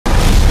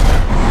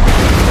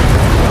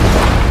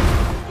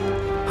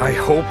I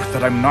hope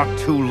that I'm not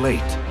too late.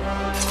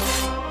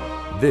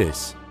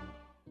 This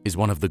is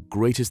one of the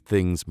greatest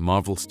things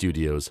Marvel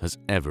Studios has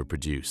ever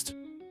produced.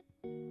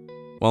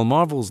 While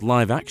Marvel's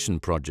live-action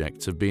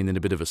projects have been in a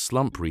bit of a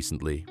slump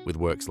recently, with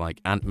works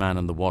like Ant-Man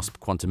and the Wasp: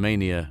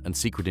 Quantumania and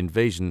Secret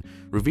Invasion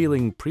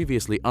revealing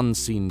previously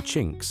unseen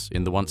chinks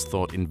in the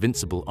once-thought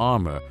invincible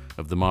armor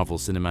of the Marvel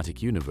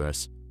Cinematic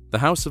Universe, the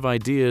House of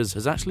Ideas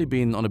has actually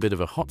been on a bit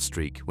of a hot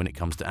streak when it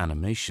comes to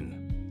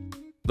animation.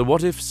 The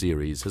What If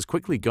series has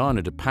quickly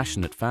garnered a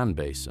passionate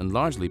fanbase and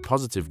largely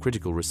positive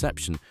critical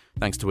reception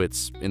thanks to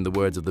its, in the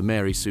words of the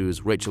Mary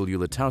Sue's Rachel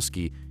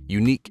Ulatowski,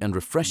 unique and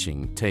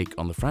refreshing take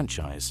on the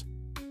franchise.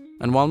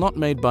 And while not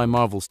made by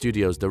Marvel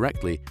Studios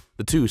directly,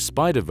 the two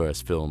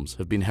Spider-Verse films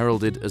have been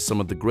heralded as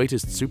some of the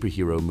greatest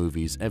superhero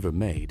movies ever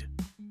made.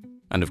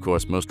 And of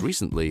course, most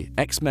recently,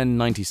 X-Men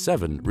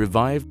 '97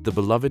 revived the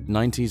beloved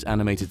 90s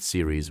animated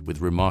series with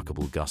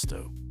remarkable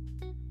gusto.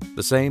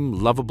 The same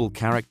lovable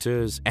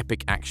characters,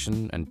 epic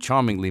action, and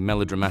charmingly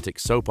melodramatic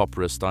soap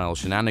opera-style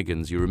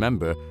shenanigans you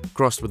remember,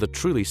 crossed with a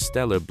truly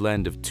stellar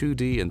blend of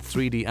 2D and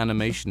 3D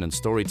animation and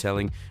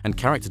storytelling and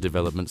character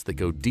developments that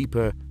go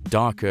deeper,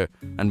 darker,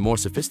 and more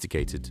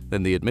sophisticated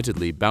than the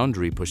admittedly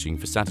boundary-pushing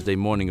for Saturday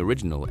morning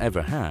original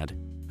ever had,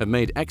 have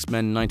made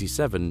X-Men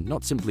 '97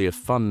 not simply a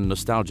fun,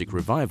 nostalgic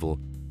revival,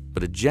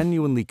 but a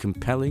genuinely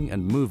compelling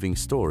and moving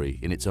story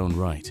in its own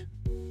right.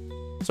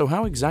 So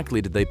how exactly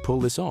did they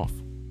pull this off?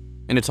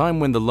 In a time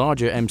when the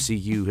larger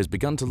MCU has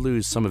begun to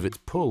lose some of its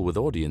pull with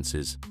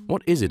audiences,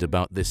 what is it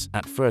about this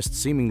at first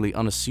seemingly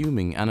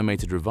unassuming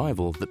animated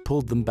revival that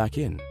pulled them back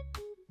in?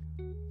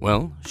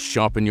 Well,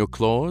 sharpen your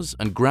claws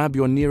and grab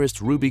your nearest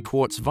ruby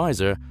quartz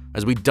visor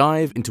as we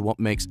dive into what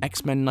makes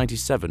X-Men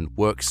 '97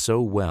 work so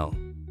well,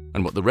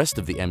 and what the rest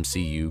of the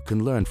MCU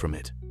can learn from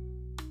it.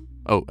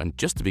 Oh, and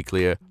just to be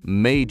clear,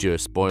 major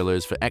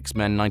spoilers for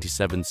X-Men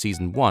 '97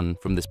 Season 1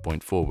 from this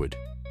point forward.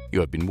 You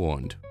have been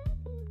warned.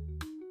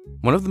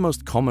 One of the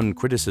most common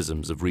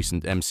criticisms of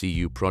recent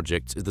MCU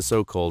projects is the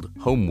so-called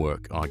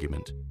homework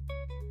argument.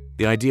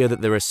 The idea that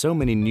there are so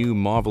many new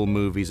Marvel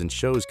movies and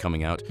shows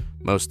coming out,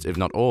 most if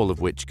not all of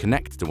which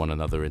connect to one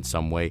another in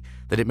some way,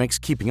 that it makes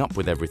keeping up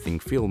with everything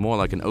feel more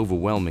like an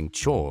overwhelming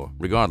chore,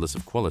 regardless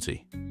of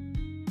quality.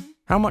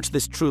 How much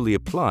this truly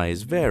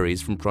applies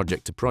varies from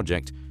project to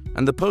project,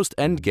 and the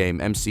post-Endgame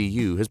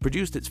MCU has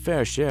produced its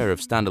fair share of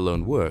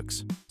standalone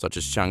works, such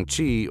as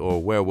Shang-Chi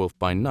or Werewolf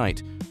by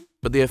Night,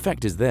 but the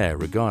effect is there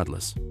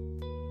regardless.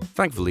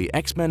 Thankfully,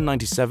 X-Men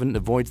 '97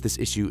 avoids this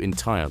issue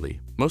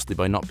entirely, mostly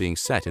by not being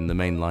set in the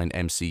mainline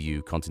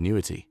MCU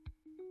continuity.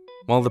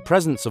 While the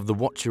presence of the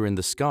Watcher in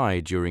the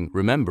Sky during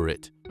Remember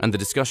It and the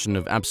discussion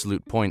of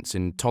absolute points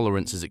in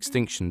Tolerance's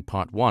Extinction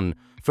Part 1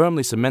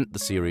 firmly cement the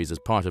series as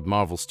part of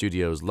Marvel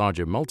Studios'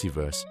 larger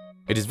multiverse,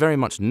 it is very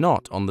much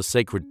not on the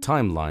sacred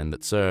timeline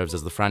that serves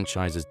as the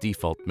franchise's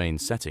default main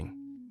setting.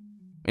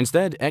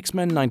 Instead,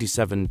 X-Men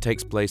 '97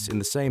 takes place in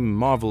the same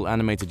Marvel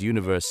animated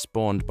universe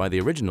spawned by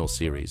the original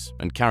series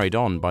and carried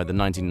on by the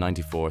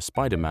 1994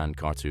 Spider-Man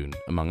cartoon,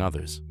 among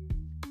others.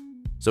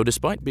 So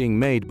despite being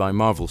made by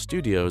Marvel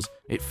Studios,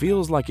 it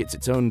feels like it's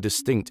its own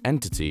distinct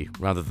entity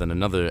rather than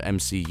another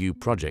MCU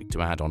project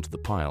to add onto the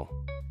pile.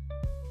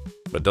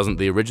 But doesn't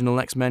the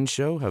original X-Men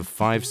show have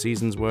 5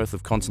 seasons worth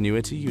of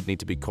continuity you'd need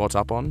to be caught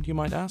up on, you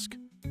might ask?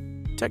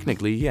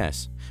 Technically,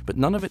 yes, but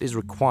none of it is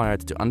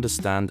required to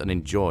understand and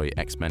enjoy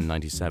X-Men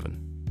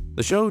 '97.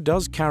 The show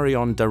does carry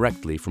on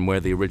directly from where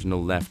the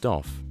original left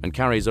off, and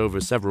carries over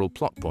several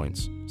plot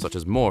points, such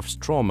as Morph's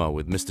trauma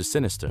with Mr.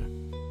 Sinister,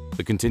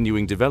 the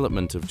continuing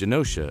development of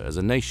Genosha as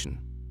a nation,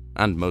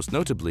 and most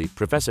notably,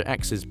 Professor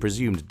X's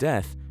presumed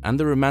death and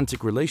the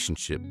romantic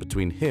relationship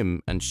between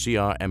him and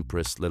Shi'ar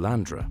Empress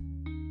Lilandra.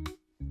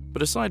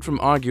 But aside from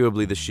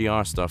arguably the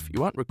Shi'ar stuff,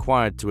 you aren't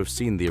required to have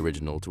seen the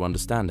original to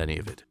understand any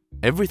of it.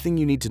 Everything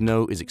you need to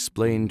know is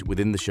explained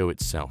within the show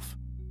itself.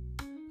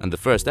 And the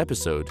first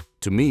episode,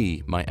 To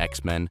Me, My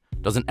X-Men,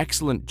 does an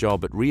excellent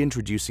job at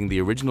reintroducing the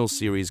original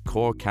series'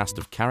 core cast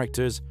of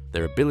characters,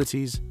 their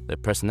abilities, their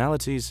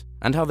personalities,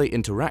 and how they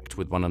interact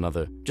with one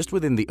another just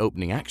within the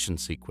opening action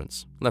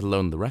sequence, let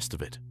alone the rest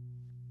of it.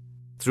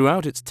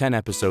 Throughout its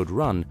 10-episode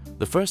run,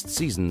 the first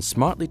season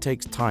smartly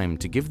takes time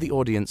to give the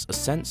audience a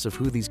sense of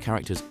who these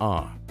characters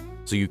are,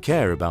 so you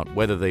care about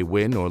whether they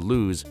win or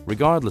lose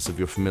regardless of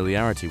your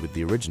familiarity with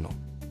the original.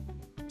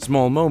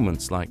 Small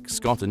moments like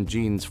Scott and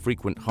Jean's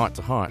frequent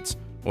heart-to-hearts,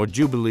 or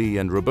Jubilee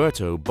and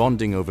Roberto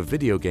bonding over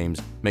video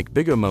games make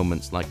bigger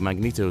moments like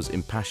Magneto's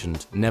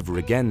impassioned Never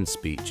Again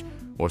speech,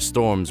 or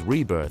Storm's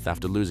rebirth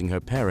after losing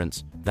her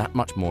parents that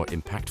much more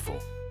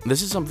impactful.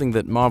 This is something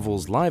that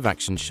Marvel's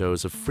live-action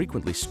shows have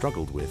frequently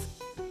struggled with,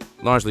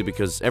 largely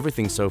because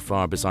everything so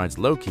far besides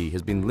Loki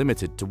has been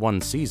limited to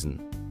 1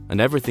 season, and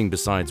everything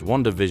besides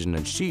WandaVision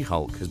and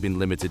She-Hulk has been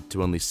limited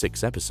to only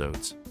 6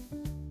 episodes.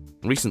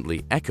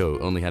 Recently, Echo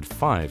only had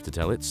 5 to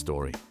tell its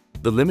story.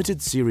 The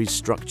limited series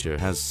structure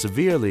has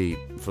severely,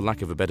 for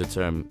lack of a better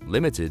term,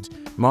 limited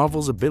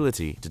Marvel's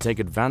ability to take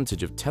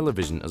advantage of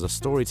television as a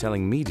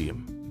storytelling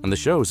medium, and the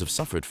shows have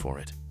suffered for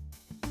it.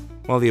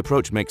 While the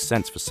approach makes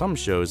sense for some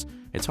shows,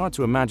 it's hard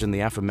to imagine the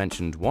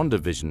aforementioned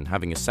WandaVision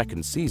having a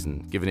second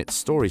season given its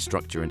story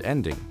structure and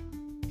ending.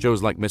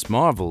 Shows like Ms.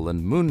 Marvel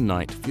and Moon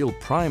Knight feel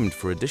primed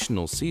for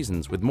additional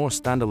seasons with more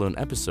standalone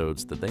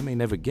episodes that they may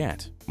never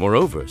get.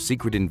 Moreover,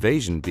 Secret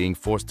Invasion being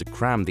forced to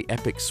cram the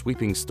epic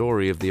sweeping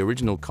story of the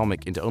original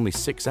comic into only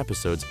 6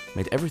 episodes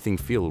made everything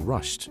feel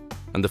rushed,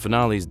 and the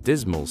finale's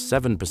dismal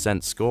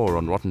 7% score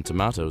on Rotten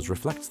Tomatoes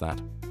reflects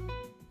that.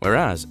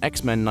 Whereas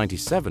X-Men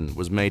 97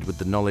 was made with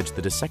the knowledge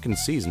that a second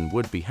season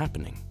would be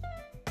happening.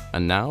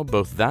 And now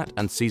both that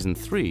and Season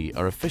 3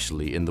 are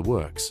officially in the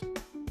works.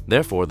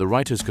 Therefore, the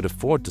writers could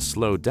afford to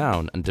slow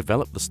down and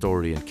develop the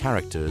story and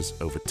characters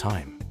over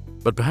time.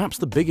 But perhaps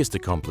the biggest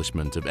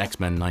accomplishment of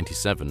X-Men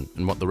 97,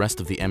 and what the rest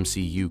of the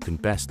MCU can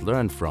best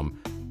learn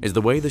from, is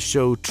the way the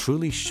show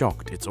truly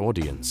shocked its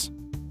audience.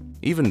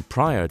 Even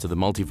prior to the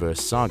multiverse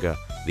saga,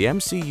 the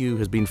MCU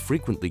has been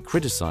frequently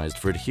criticized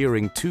for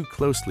adhering too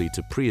closely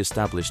to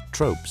pre-established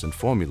tropes and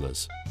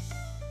formulas.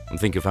 And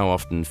think of how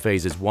often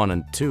Phases 1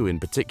 and 2 in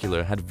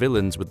particular had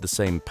villains with the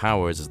same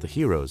powers as the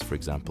heroes, for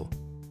example.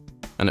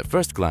 And at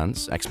first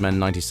glance, X-Men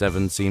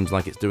 97 seems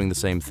like it's doing the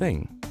same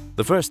thing.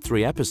 The first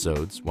 3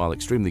 episodes, while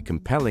extremely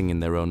compelling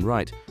in their own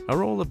right,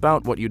 are all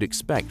about what you'd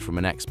expect from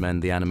an X-Men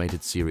the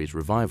Animated Series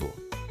revival.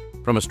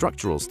 From a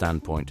structural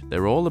standpoint,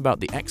 they're all about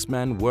the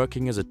X-Men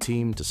working as a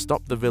team to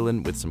stop the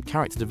villain with some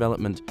character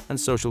development and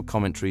social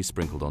commentary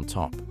sprinkled on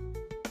top.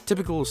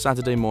 Typical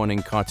Saturday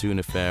morning cartoon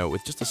affair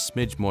with just a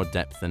smidge more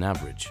depth than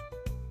average.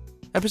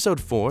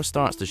 Episode 4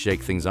 starts to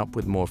shake things up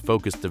with more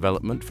focused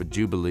development for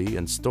Jubilee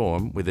and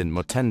Storm within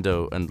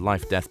Motendo and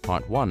Life Death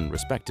Part 1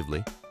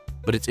 respectively,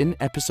 but it's in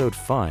Episode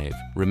 5,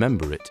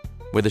 Remember It,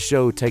 where the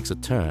show takes a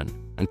turn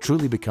and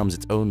truly becomes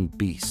its own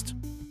beast.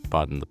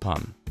 Pardon the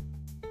pun.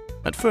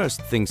 At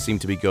first, things seem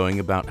to be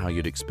going about how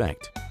you'd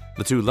expect.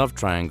 The 2 love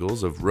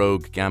triangles of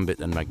Rogue, Gambit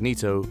and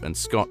Magneto, and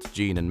Scott,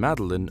 Jean and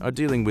Madeline are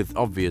dealing with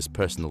obvious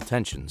personal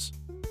tensions.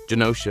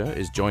 Genosha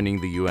is joining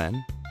the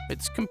UN.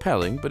 It's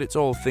compelling, but it's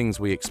all things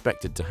we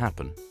expected to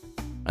happen.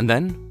 And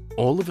then,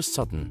 all of a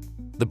sudden,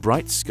 the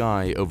bright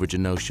sky over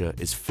Genosha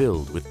is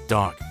filled with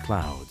dark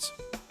clouds.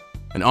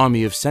 An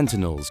army of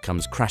sentinels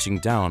comes crashing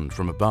down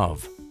from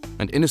above,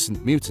 and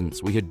innocent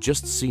mutants we had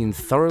just seen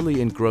thoroughly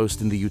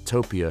engrossed in the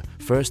utopia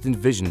first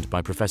envisioned by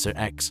Professor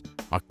X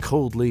are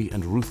coldly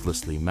and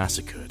ruthlessly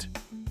massacred.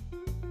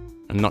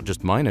 And not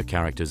just minor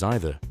characters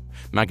either.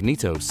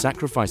 Magneto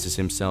sacrifices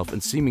himself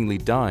and seemingly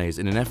dies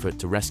in an effort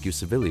to rescue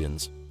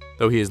civilians,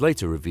 though he is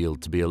later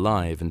revealed to be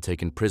alive and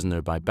taken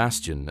prisoner by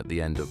Bastion at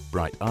the end of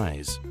Bright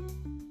Eyes.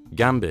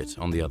 Gambit,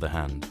 on the other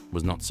hand,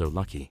 was not so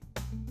lucky.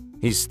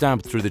 He's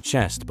stabbed through the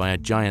chest by a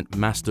giant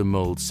Master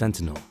Mold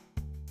Sentinel,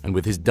 and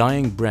with his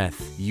dying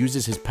breath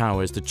uses his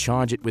powers to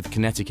charge it with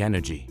kinetic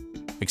energy,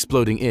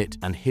 exploding it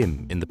and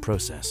him in the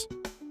process.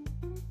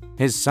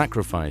 His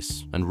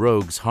sacrifice and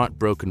Rogue's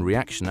heartbroken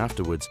reaction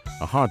afterwards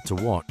are hard to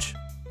watch,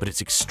 but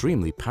it's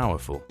extremely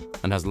powerful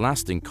and has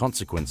lasting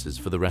consequences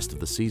for the rest of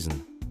the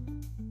season.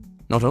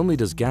 Not only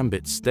does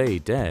Gambit stay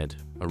dead,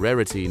 a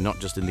rarity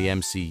not just in the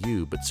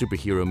MCU but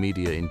superhero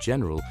media in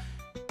general,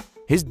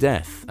 his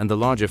death and the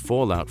larger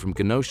fallout from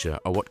Genosha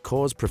are what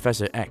caused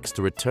Professor X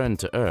to return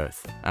to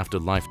Earth after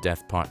Life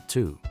Death Part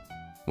 2.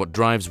 What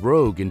drives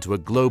Rogue into a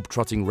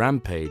globe-trotting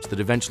rampage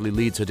that eventually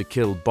leads her to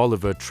kill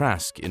Bolivar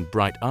Trask in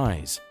Bright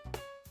Eyes.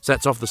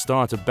 Sets off the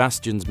start of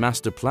Bastion's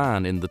master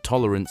plan in the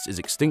Tolerance is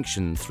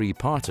Extinction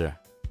 3-parter,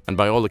 and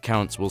by all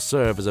accounts will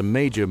serve as a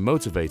major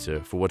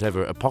motivator for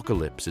whatever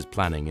Apocalypse is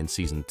planning in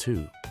Season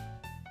 2.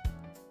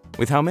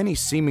 With how many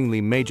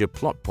seemingly major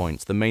plot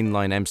points the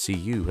mainline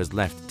MCU has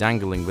left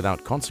dangling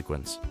without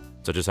consequence,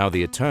 such as how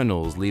the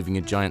Eternals leaving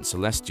a giant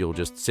Celestial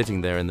just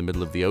sitting there in the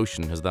middle of the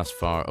ocean has thus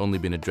far only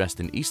been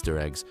addressed in Easter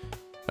eggs,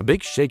 a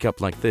big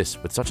shake-up like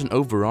this with such an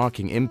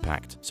overarching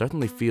impact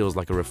certainly feels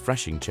like a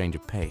refreshing change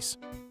of pace.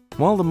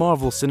 While the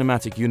Marvel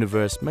Cinematic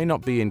Universe may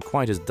not be in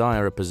quite as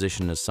dire a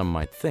position as some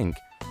might think,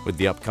 with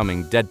the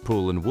upcoming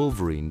Deadpool and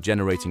Wolverine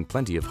generating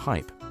plenty of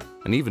hype,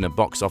 and even a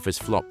box office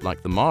flop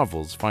like The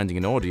Marvels finding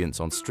an audience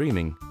on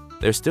streaming,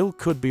 there still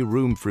could be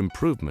room for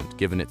improvement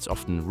given its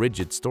often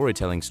rigid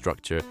storytelling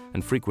structure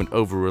and frequent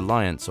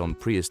over-reliance on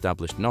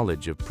pre-established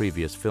knowledge of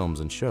previous films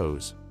and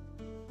shows.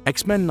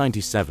 X-Men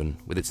 97,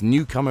 with its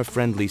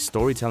newcomer-friendly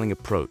storytelling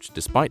approach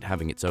despite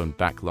having its own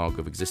backlog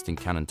of existing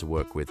canon to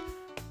work with,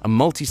 a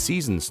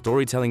multi-season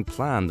storytelling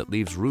plan that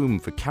leaves room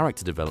for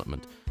character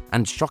development,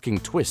 and shocking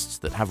twists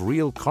that have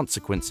real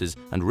consequences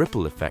and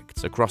ripple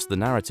effects across the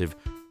narrative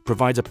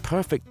provides a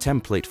perfect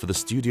template for the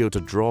studio to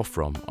draw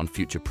from on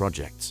future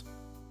projects.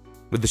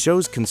 With the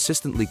show's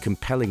consistently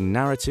compelling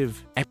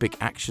narrative, epic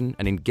action,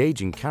 and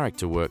engaging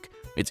character work,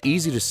 it's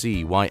easy to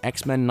see why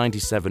X-Men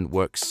 97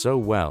 works so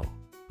well,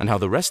 and how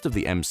the rest of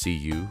the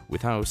MCU,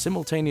 with how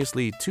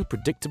simultaneously too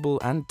predictable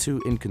and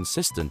too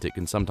inconsistent it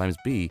can sometimes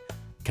be,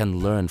 can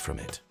learn from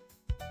it.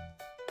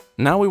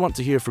 Now we want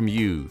to hear from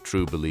you,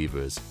 true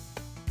believers.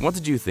 What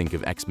did you think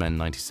of X-Men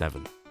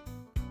 97?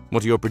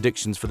 What are your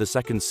predictions for the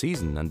second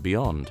season and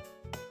beyond?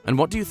 And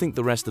what do you think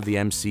the rest of the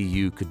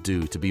MCU could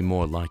do to be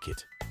more like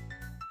it?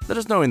 Let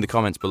us know in the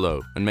comments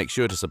below, and make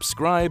sure to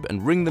subscribe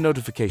and ring the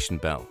notification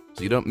bell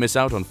so you don't miss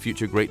out on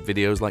future great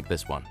videos like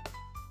this one.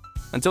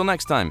 Until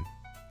next time,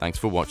 thanks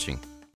for watching.